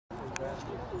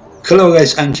Hello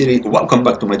guys, I'm Kiri, welcome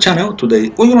back to my channel. Today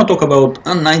we're gonna talk about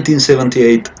a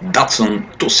 1978 Datsun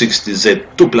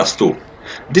 260Z 2+2.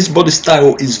 This body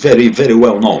style is very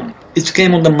well known. It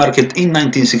came on the market in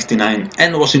 1969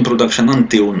 and was in production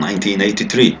until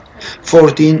 1983.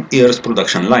 14 years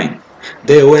production line.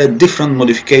 There were different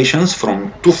modifications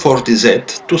from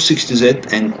 240Z,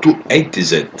 260Z and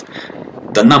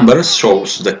 280Z. The numbers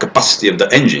shows the capacity of the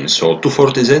engine, so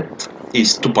 240Z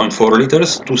is 2.4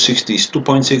 liters, 260 is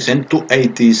 2.6 and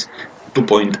 280 is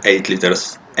 2.8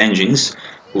 liters engines,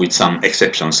 with some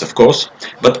exceptions of course,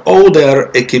 but all they are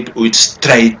equipped with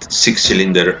straight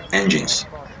 6-cylinder engines.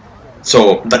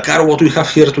 So the car what we have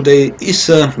here today is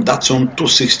a Datsun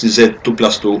 260Z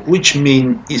 2+2, which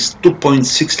means is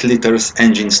 2.6 liters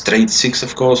engine straight 6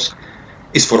 of course.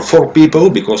 It's for 4 people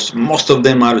because most of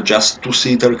them are just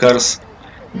 2-seater cars.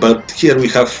 But here we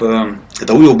have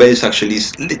the wheelbase actually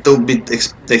is little bit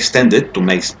extended to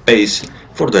make space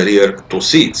for the rear 2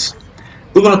 seats.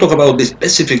 We're gonna talk about this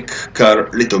specific car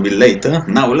a little bit later.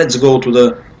 Now let's go to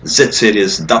the Z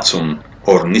series Datsun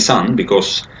or Nissan,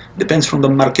 because depends from the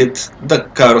market, the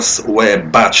cars were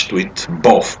badged with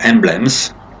both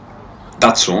emblems,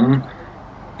 Datsun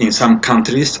in some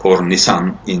countries or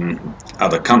Nissan in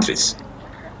other countries.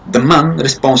 The man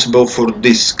responsible for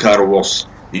this car was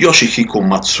Yoshihiko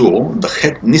Matsuo, the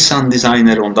head Nissan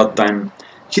designer on that time.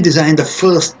 He designed the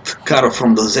first car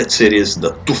from the Z series,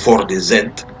 the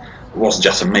 240Z. Was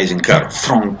just amazing car.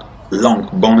 Front long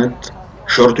bonnet,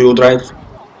 short wheel drive,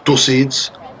 2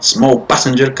 seats, small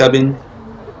passenger cabin,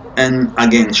 and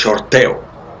again short tail.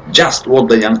 Just what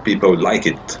the young people like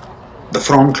it. The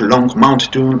front long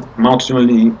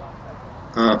multi-tunnel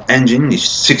engine is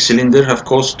 6-cylinder, of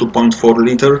course, 2.4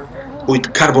 liter,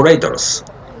 with carburetors,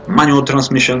 manual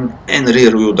transmission and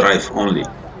rear wheel drive only.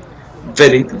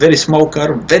 Very small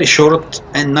car, very short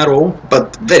and narrow,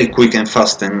 but very quick and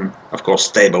fast and of course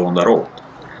stable on the road.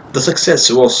 The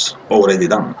success was already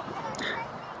done.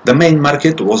 The main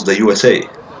market was the USA,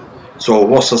 so it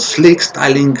was a sleek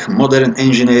styling, modern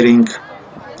engineering,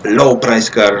 low price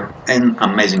car and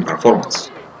amazing performance.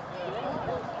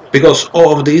 Because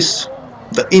all of this,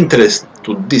 the interest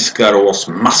to this car was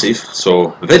massive,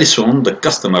 so very soon the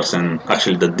customers and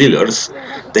actually the dealers,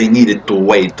 they needed to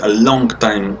wait a long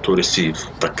time to receive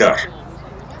the car.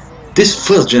 These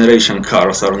first generation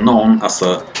cars are known as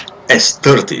a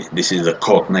S30, this is the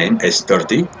code name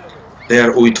S30. They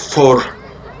are with 4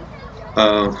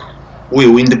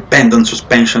 wheel independent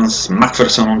suspensions,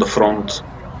 McPherson on the front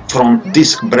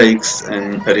disc brakes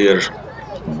and rear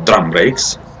drum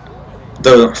brakes.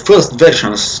 The first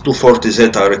versions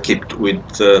 240Z are equipped with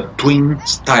twin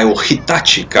style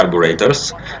Hitachi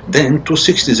carburetors, then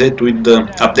 260Z with the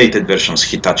updated versions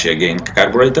Hitachi again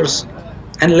carburetors,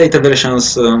 and later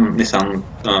versions Nissan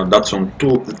Datsun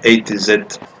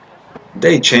 280Z,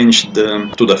 they changed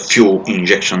to the fuel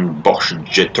injection Bosch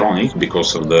Jetronic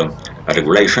because of the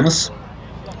regulations.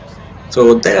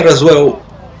 So there as well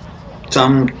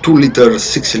some 2-liter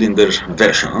 6-cylinder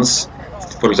versions.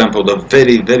 For example, the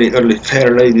very early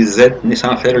Fairlady Z,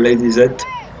 Nissan Fairlady Z,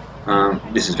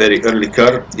 this is very early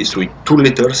car, is with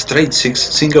 2-liter straight 6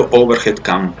 single overhead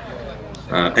cam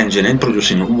engine and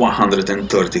producing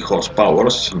 130 horsepower,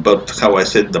 but how I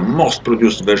said, the most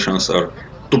produced versions are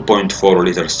 2.4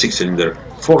 liter 6-cylinder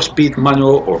 4-speed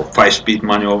manual or 5-speed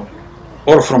manual,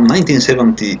 or from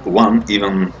 1971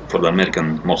 even for the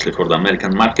American, mostly for the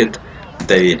American market,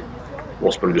 they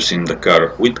was producing the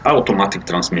car with automatic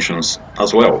transmissions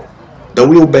as well. The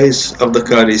wheelbase of the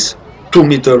car is 2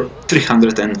 meter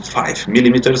 305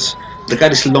 millimeters. The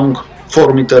car is long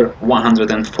 4 meter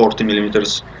 140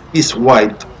 millimeters. Is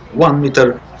wide 1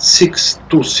 meter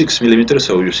 626 millimeters.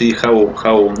 So you see how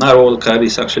narrow the car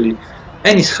is actually,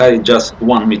 and is high just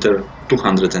 1 meter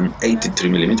 283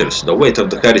 millimeters. The weight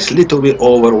of the car is little bit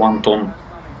over 1 ton,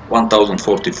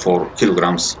 1044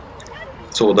 kilograms.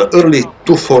 So the early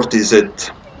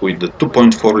 240Z with the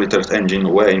 2.4 liter engine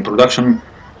were in production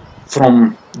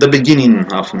from the beginning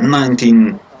of from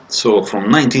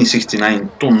 1969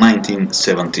 to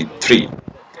 1973.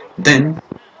 Then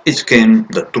it came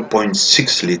the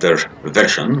 2.6 liter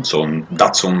version, so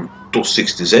Datsun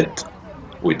 260Z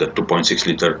with the 2.6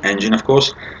 liter engine of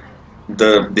course.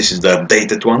 This is the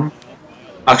updated one.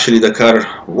 Actually the car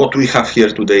what we have here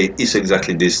today is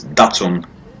exactly this Datsun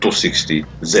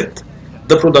 260Z.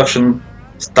 The production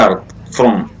started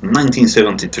from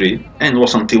 1973 and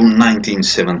was until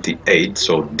 1978,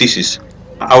 so this is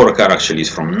our car actually is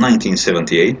from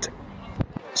 1978,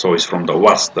 so it's from the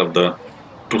last of the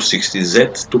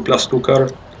 260Z 2+2 car,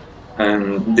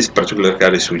 and this particular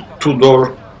car is with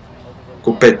 2-door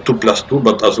coupe 2+2,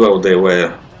 but as well there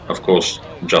were of course,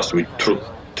 just with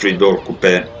three-door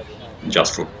coupe,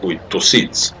 just with 2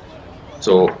 seats.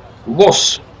 So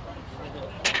was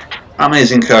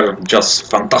amazing car, just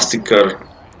fantastic car.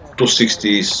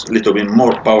 260 is a little bit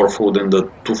more powerful than the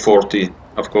 240,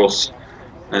 of course,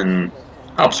 and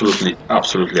absolutely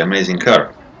amazing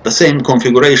car. The same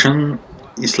configuration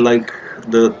is like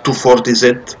the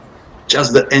 240Z,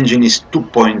 just the engine is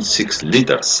 2.6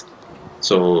 liters.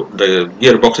 So the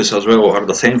gearboxes as well are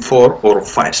the same 4 or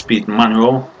 5-speed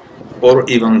manual or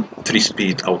even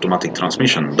 3-speed automatic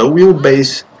transmission. The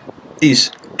wheelbase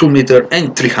is 2 meter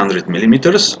and 300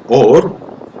 millimeters or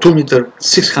 2 meter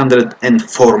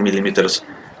 604 millimeters.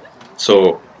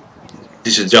 So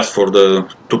this is just for the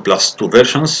 2+2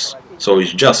 versions. So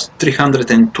it's just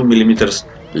 302 millimeters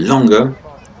longer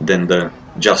than the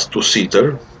just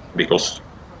 2-seater, because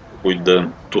with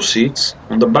the 2 seats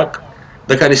on the back.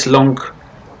 The car is long,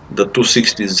 the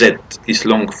 260Z is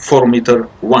long 4 meter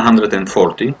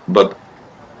 140, but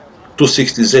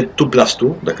 260Z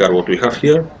 2+2, the car what we have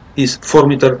here, is 4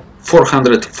 meter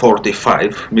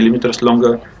 445 millimeters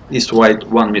longer, is wide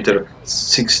 1 meter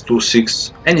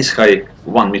 626 and is high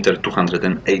 1 meter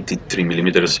 283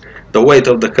 millimeters. The weight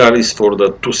of the car is for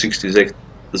the 260Z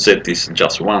is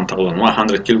just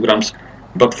 1100 kilograms,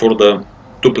 but for the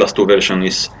 2+2 version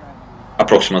is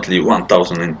approximately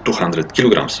 1200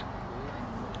 kilograms.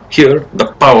 Here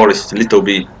the power is little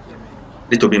bit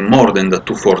more than the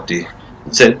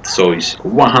 240Z, so it's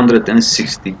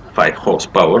 165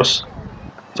 horsepower,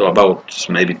 so about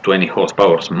maybe 20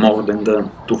 horsepower more than the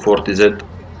 240Z.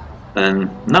 And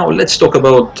now let's talk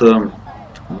about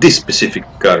this specific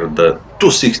car, the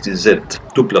 260Z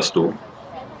 2+2.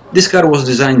 This car was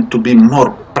designed to be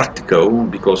more practical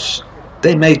because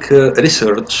they make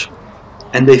research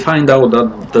and they find out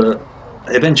that the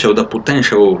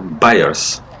potential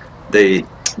buyers, they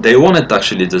wanted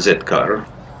actually the Z car,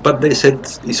 but they said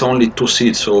it's only 2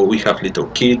 seats, so we have little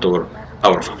kid or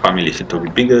our family is a little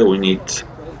bit bigger, we need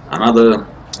another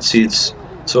seats.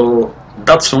 So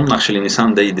Datsun, actually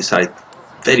Nissan, they decide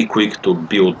very quick to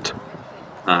build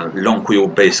a long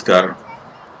wheelbase car,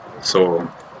 so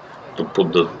to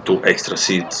put the 2 extra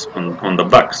seats on the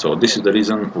back. So this is the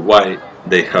reason why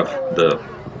they have the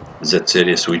Z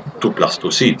series with 2+2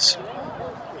 seats.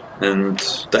 And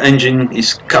the engine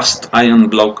is cast iron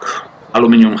block,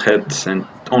 aluminum heads, and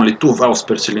only 2 valves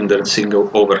per cylinder, single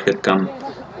overhead cam.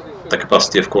 The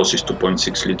capacity of course is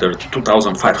 2.6 liter,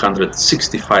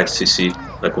 2565 cc.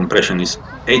 The compression is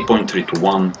 8.3 to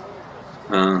 1.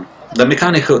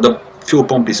 The fuel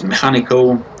pump is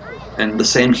mechanical, and the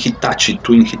same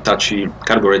twin Hitachi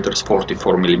carburetors,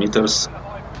 44 millimeters,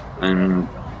 and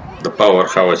the power,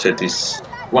 how I said, is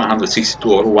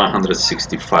 162 or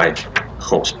 165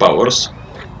 horsepower.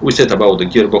 We said about the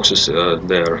gearboxes,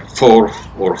 they're 4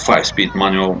 or 5-speed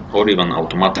manual or even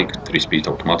automatic, 3-speed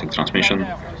automatic transmission.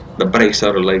 The brakes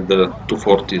are like the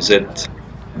 240Z,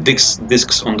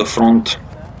 discs on the front,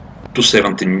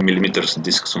 270 millimeters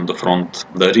discs on the front.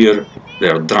 The rear, they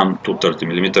are drum 230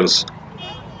 millimeters.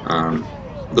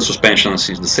 The suspensions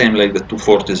is the same like the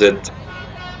 240Z.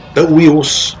 The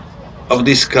wheels of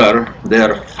this car, they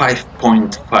are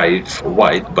 5.5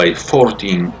 wide by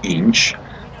 14 inch.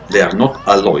 They are not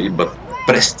alloy but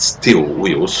pressed steel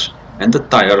wheels, and the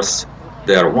tires,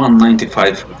 they are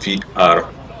 195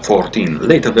 VR14.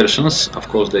 Later versions, of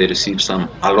course, they receive some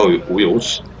alloy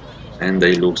wheels and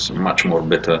they look much more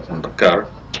better on the car.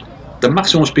 The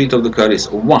maximum speed of the car is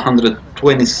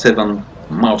 127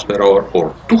 miles per hour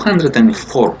or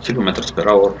 204 kilometers per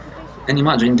hour. And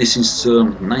imagine this is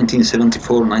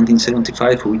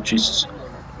 1974-1975, which is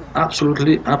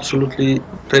absolutely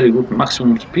very good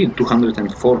maximum speed,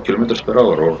 204 kilometers per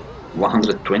hour or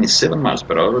 127 miles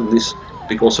per hour. This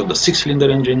because of the 6-cylinder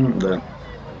engine, the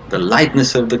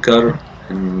lightness of the car,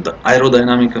 and the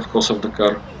aerodynamic of course of the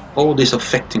car, all this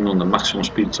affecting on the maximum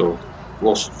speed. So it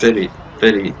was very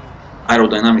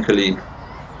aerodynamically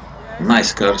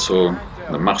nice car. So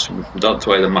the maximum, that's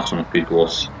why the maximum speed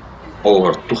was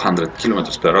over 200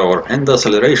 kilometers per hour, and the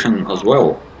acceleration as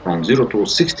well from 0 to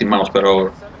 60 miles per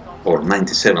hour or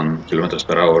 97 kilometers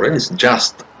per hour, and it's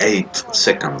just 8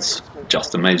 seconds.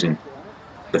 Just amazing.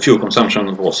 The fuel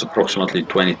consumption was approximately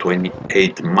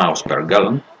 28 miles per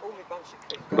gallon,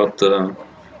 but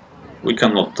we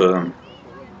cannot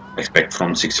expect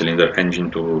from 6-cylinder engine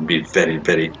to be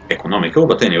very economical,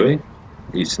 but anyway,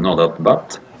 it's not that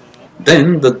bad.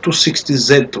 Then the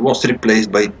 260Z was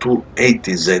replaced by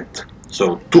 280Z,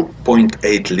 so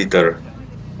 2.8 liter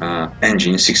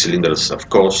engine, 6 cylinders, of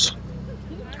course,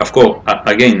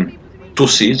 again 2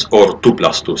 seats or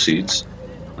 2+2 seats.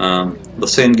 The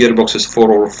same gearboxes,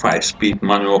 4 or 5-speed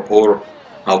manual or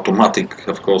automatic,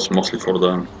 of course, mostly for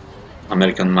the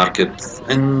American market,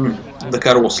 and the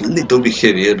car was a little bit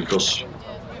heavier because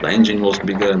the engine was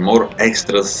bigger and more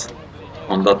extras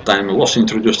on that time. It was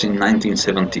introduced in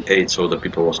 1978, so the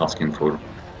people was asking for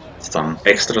some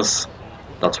extras.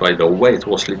 That's why the weight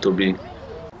was a little bit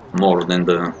more than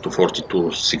the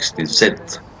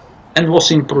 240-260Z, and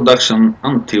was in production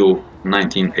until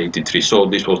 1983. So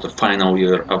this was the final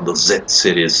year of the Z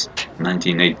series,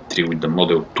 1983, with the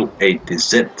model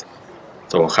 280Z.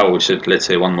 So how we said, let's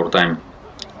say one more time,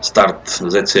 start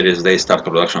Z series, they start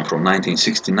production from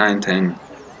 1969 and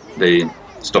they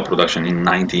stop production in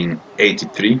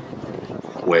 1983,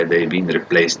 where they've been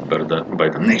replaced by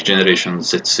the next generation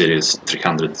Z series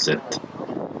 300Z.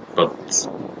 But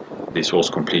this was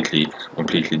completely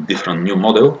different new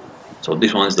model. So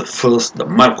this one is the first, the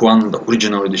Mark 1, the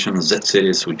original edition Z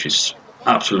series, which is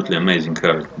absolutely amazing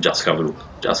car. Just have a look.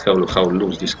 Just have a look how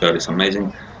loose this car is,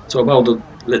 amazing. So about the,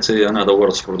 let's say in other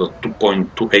words, for the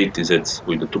 2.280Z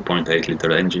with the 2.8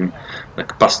 liter engine, the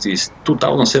capacity is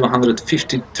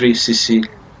 2753 cc.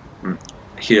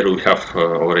 Here we have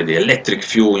already electric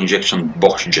fuel injection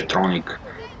Bosch Jetronic,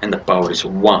 and the power is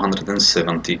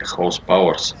 170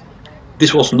 horsepower.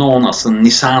 This was known as a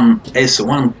Nissan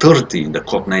S130, the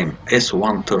code name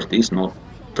S130 is not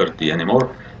 30 anymore.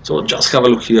 So just have a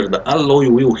look here, the alloy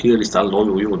wheel here is the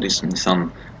alloy wheel, this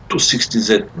Nissan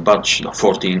 260Z badge, the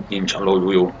 14-inch alloy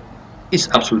wheel, is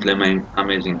absolutely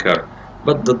amazing car.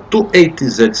 But the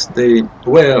 280Zs, they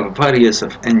were various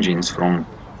of engines from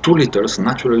 2 liters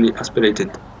naturally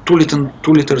aspirated, 2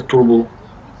 liter turbo,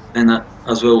 and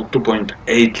as well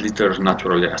 2.8 liter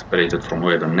naturally aspirated, from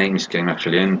where the names came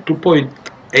actually, and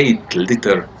 2.8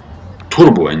 liter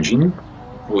turbo engine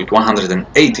with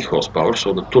 180 horsepower.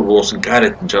 So the turbo was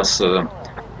garret just a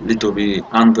little bit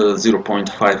under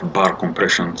 0.5 bar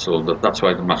compression, so that's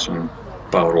why the maximum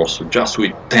power was just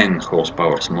with 10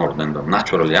 horsepower more than the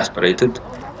naturally aspirated.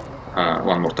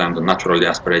 One more time, the naturally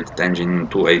aspirated engine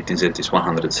 280Z is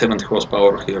 170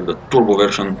 horsepower. Here the turbo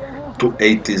version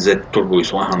 280Z turbo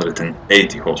is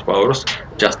 180 horsepower,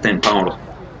 just 10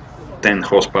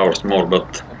 horsepower more,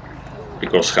 but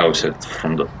because how is it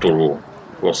from the turbo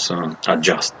was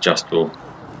adjust just to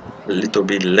a little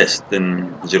bit less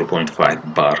than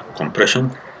 0.5 bar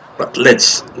compression. But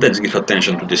let's give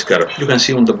attention to this car. You can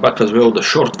see on the back as well the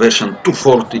short version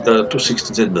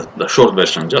 260Z, the short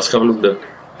version. Just have a look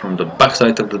from the back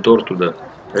side of the door to the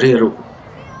rear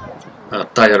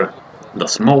tire, the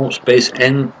small space,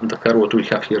 and the car what we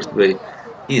have here today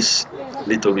is a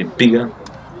little bit bigger.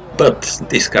 But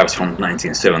these cars from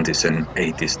 1970s and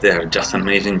 80s, they are just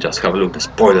amazing. Just have a look, the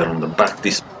spoiler on the back,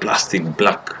 this plastic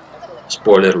black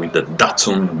spoiler with the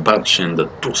Datsun badge, and the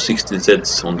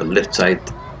 260Zs on the left side.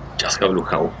 Just have a look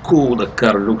how cool the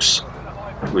car looks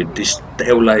with these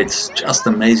tail lights, just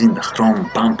amazing, the chrome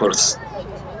bumpers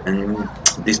and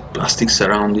this plastic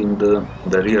surrounding the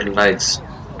rear lights.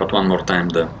 But one more time,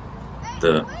 the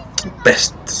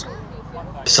best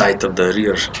side of the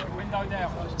rear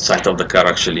side of the car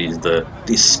actually is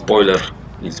this spoiler,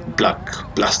 is black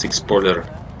plastic spoiler.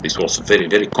 This was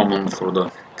very common for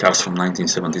the cars from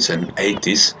 1970s and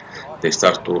 80s. They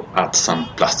start to add some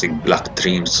plastic black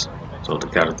trims, so the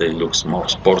car they looks more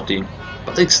sporty.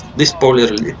 But this spoiler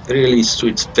really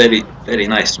suits very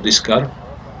nice to this car.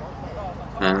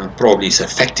 Probably is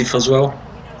effective as well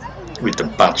with the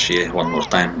badge here. One more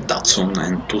time, Datsun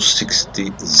and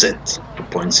 260Z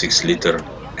 2.6 liter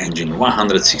engine,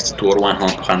 162 or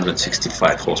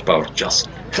 165 horsepower. Just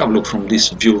have a look from this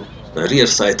view, the rear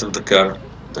side of the car,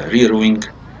 the rear wing,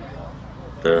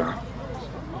 the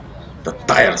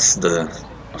tires,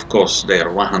 of course they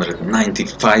are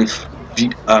 195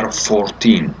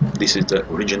 VR14. This is the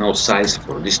original size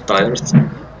for these tires,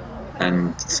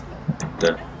 and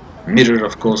the mirror,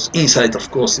 of course, inside,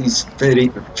 of course, is very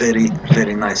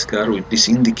nice car with these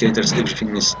indicators.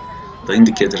 Everything is, the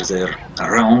indicators are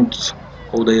around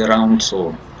all day around,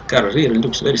 so the car really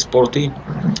looks very sporty.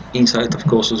 Inside, of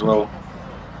course, as well,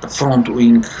 the front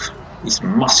wing is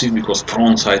massive because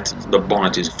front side the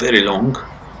bonnet is very long.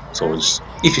 So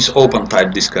if it's open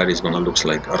type, this car is gonna look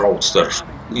like a roadster.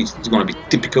 It's gonna be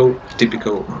typical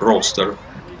roadster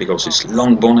because it's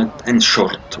long bonnet and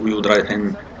short wheel drive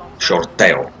and short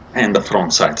tail. And the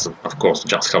front side, of course,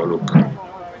 just have a look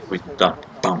with that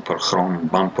bumper, chrome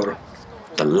bumper.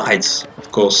 The lights, of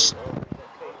course,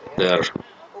 they are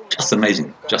just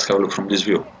amazing. Just have a look from this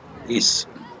view. It's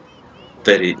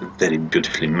very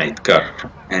beautifully made car.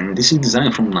 And this is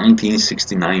designed from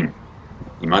 1969.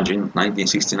 Imagine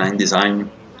 1969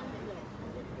 design,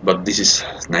 but this is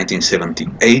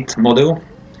 1978 model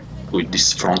with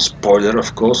this front spoiler,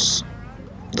 of course.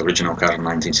 the original car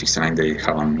 1969, they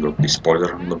haven't got the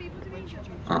spoiler on the,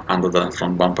 under the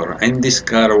front bumper, and this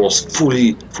car was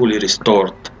fully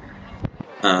restored.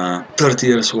 30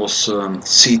 years was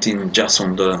sitting just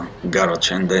on the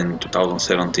garage, and then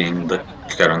 2017 the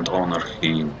current owner,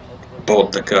 he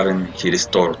bought the car and he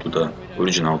restored to the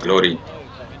original glory.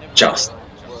 Just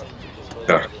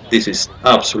car. This is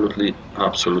absolutely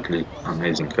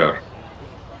amazing car.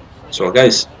 So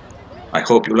guys, I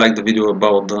hope you liked the video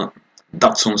about the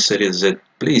Datsun Series Z.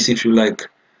 Please, if you like,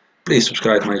 please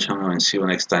subscribe my channel and see you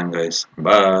next time guys.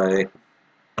 Bye.